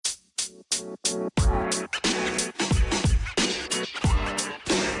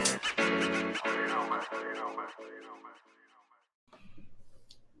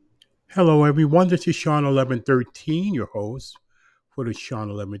Hello, everyone. This is Shawn 1113, your host for the Shawn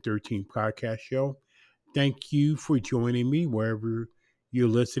 1113 podcast show. Thank you for joining me wherever you're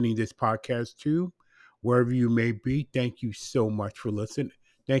listening this podcast to, wherever you may be. Thank you so much for listening.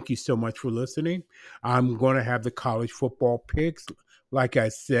 Thank you so much for listening. I'm going to have the college football picks. Like I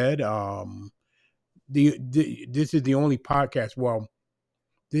said, this is the only podcast. Well,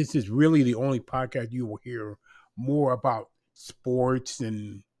 this is really the only podcast you will hear more about sports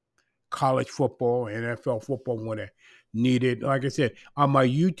and college football, NFL football when it needed. Like I said, on my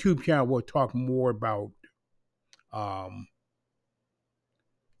YouTube channel, we'll talk more about um,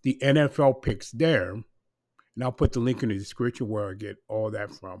 the NFL picks there. And I'll put the link in the description where I get all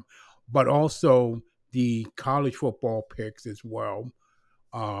that from. But also the college football picks as well,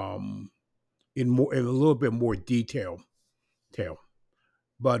 in a little bit more detail.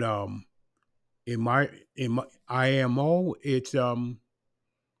 But in my IMO, it's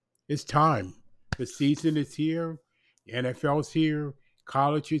time. The season is here. The NFL's here.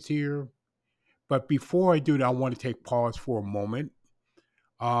 College is here. But before I do that, I want to take pause for a moment.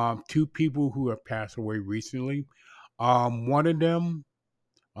 Two people who have passed away recently. One of them,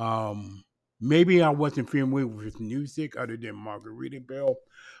 maybe I wasn't familiar with his music other than Margarita Bell,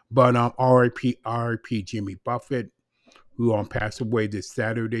 but R.I.P. Jimmy Buffett, who passed away this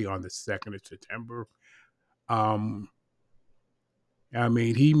Saturday on the 2nd of September. I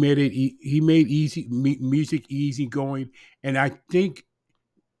mean, he made it. He made music easy going, and I think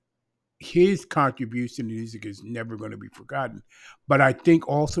his contribution to music is never going to be forgotten. But I think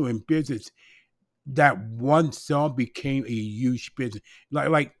also in business, that one song became a huge business.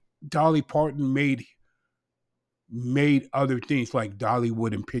 Like Dolly Parton made other things like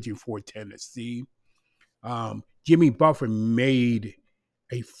Dollywood and Pigeon Forge, Tennessee. Jimmy Buffett made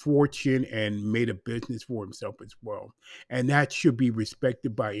a fortune and made a business for himself as well, and that should be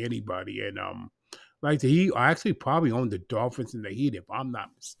respected by anybody. And like I said, he actually probably owned the Dolphins and the Heat, if I'm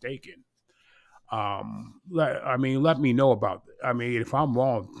not mistaken. Let me know about it. I mean, if I'm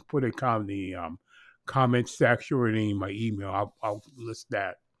wrong, put it in the comment section or in my email. I'll list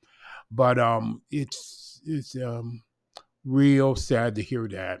that. But it's real sad to hear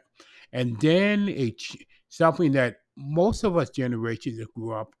that. And then something that most of us generations that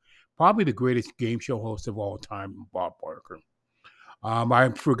grew up, probably the greatest game show host of all time, Bob Barker. I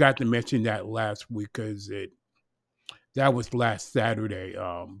forgot to mention that last week because that was last Saturday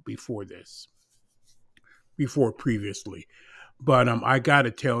before previously. But I got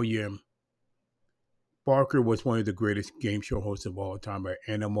to tell you, Barker was one of the greatest game show hosts of all time, an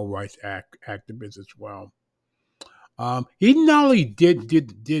animal rights activist as well. He not only did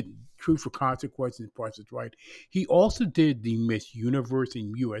Truth for Consequences and Price is Right, he also did the Miss Universe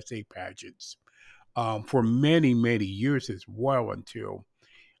and USA pageants for many, many years as well until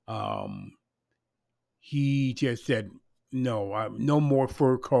um, he just said, no, no more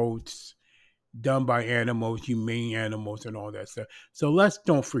fur coats done by animals, humane animals, and all that stuff. So let's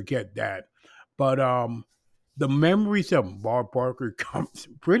don't forget that. But the memories of Bob Barker comes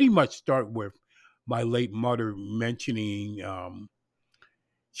pretty much start with my late mother mentioning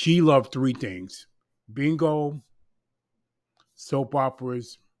she loved three things: bingo, soap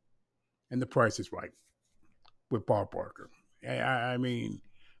operas, and The Price is Right with Bob Barker. I mean,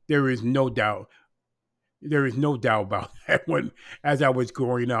 there is no doubt. There is no doubt about that. When as I was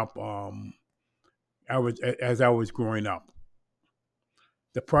growing up, as I was growing up,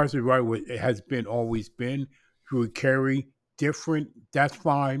 The Price is Right it has been always been. Drew Carey, different. That's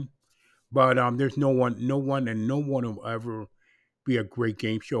fine, but there's no one will ever be a great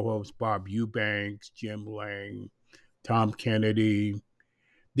game show host. Bob Eubanks, Jim Lang, Tom Kennedy.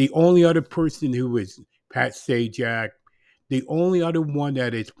 The only other person who is Pat Sajak. The only other one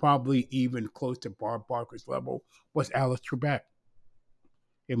that is probably even close to Bob Barker's level was Alice Trebek,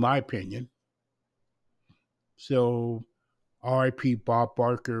 in my opinion. So, R.I.P. Bob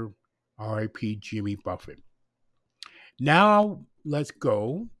Barker, R.I.P. Jimmy Buffett. Now, let's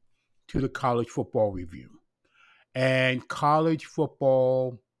go to the college football review. And college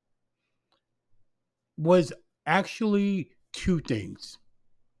football was actually two things.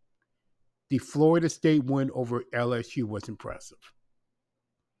 The Florida State win over LSU was impressive.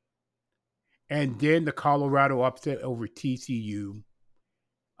 And then the Colorado upset over TCU.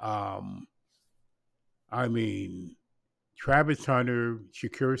 I mean, Travis Hunter,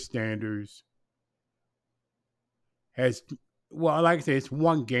 Shakur Sanders has, well, like I said, it's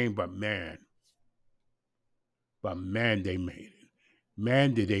one game, but man, they made it.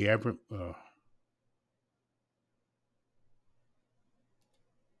 Man, did they ever?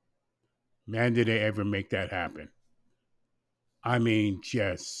 Man, did they ever make that happen? I mean,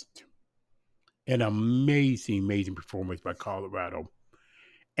 just an amazing, amazing performance by Colorado.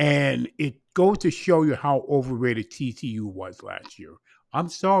 And it goes to show you how overrated TCU was last year. I'm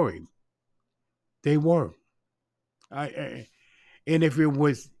sorry, they were. And if it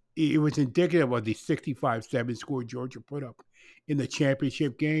was indicative of the 65-7 score Georgia put up in the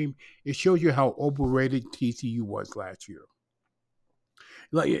championship game, it shows you how overrated TCU was last year.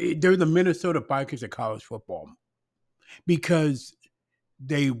 Like they're the Minnesota Vikings of college football because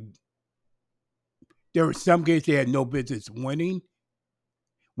they there were some games they had no business winning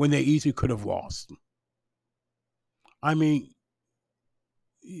when they easily could have lost. I mean,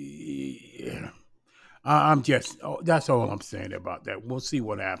 yeah, I'm just that's all I'm saying about that. We'll see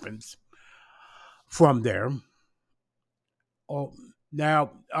what happens from there. Oh,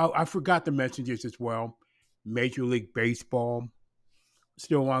 now I forgot to mention this as well. Major League Baseball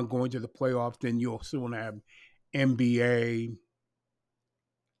still on going to the playoffs. Then you'll soon have NBA,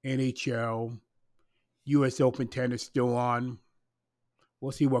 NHL, U.S. Open tennis still on.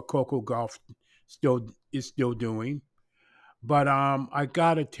 We'll see what Coco Golf still doing. But I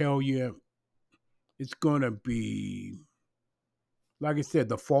gotta tell you, it's gonna be like I said.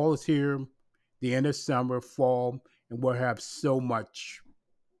 The fall is here. The end of summer, fall, and we'll have so much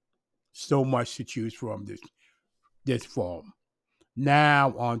to choose from this fall.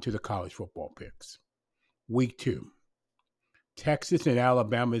 Now on to the college football picks. Week 2. Texas and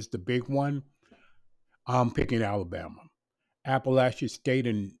Alabama is the big one. I'm picking Alabama. Appalachian State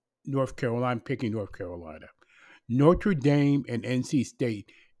and North Carolina, picking North Carolina. Notre Dame and NC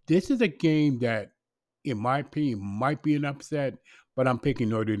State. This is a game that, in my opinion, might be an upset, but I'm picking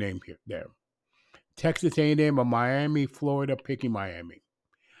Notre Dame here there. Texas A&M or Miami, Florida, picking Miami.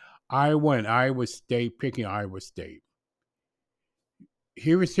 Iowa and Iowa State, picking Iowa State.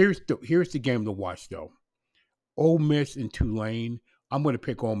 Here's the game to watch though. Ole Miss and Tulane. I'm going to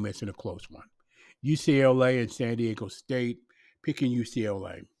pick Ole Miss in a close one. UCLA and San Diego State, picking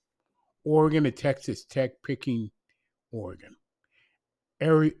UCLA. Oregon and Texas Tech, picking Oregon.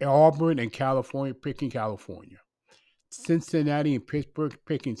 Auburn and California, picking California. Cincinnati and Pittsburgh,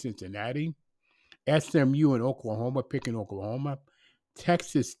 picking Cincinnati. SMU and Oklahoma, picking Oklahoma.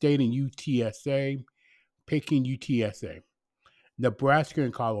 Texas State and UTSA, picking UTSA. Nebraska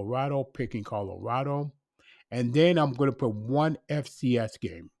and Colorado, picking Colorado. And then I'm going to put one FCS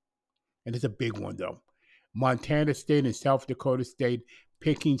game. And it's a big one, though. Montana State and South Dakota State,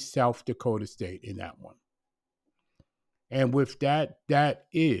 picking South Dakota State in that one. And with that, that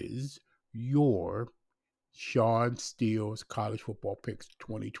is your Shawn Steele's College Football Picks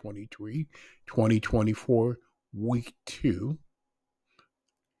 2023-2024 Week 2.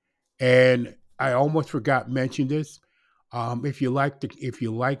 And I almost forgot to mention this. If you like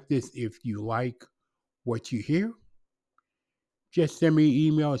what you hear, just send me an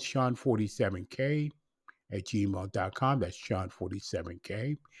email at Shawn47k@gmail.com. That's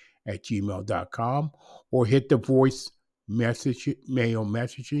Shawn47k at gmail.com. Or hit the voice mail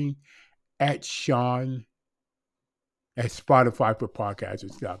messaging at Shawn at Spotify for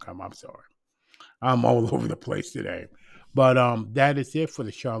podcasters.com. I'm sorry. I'm all over the place today. But that is it for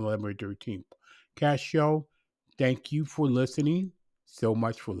the Shawn 1113 Cast Show. Thank you for listening. So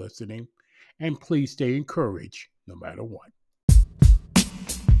much for listening. And please stay encouraged no matter what.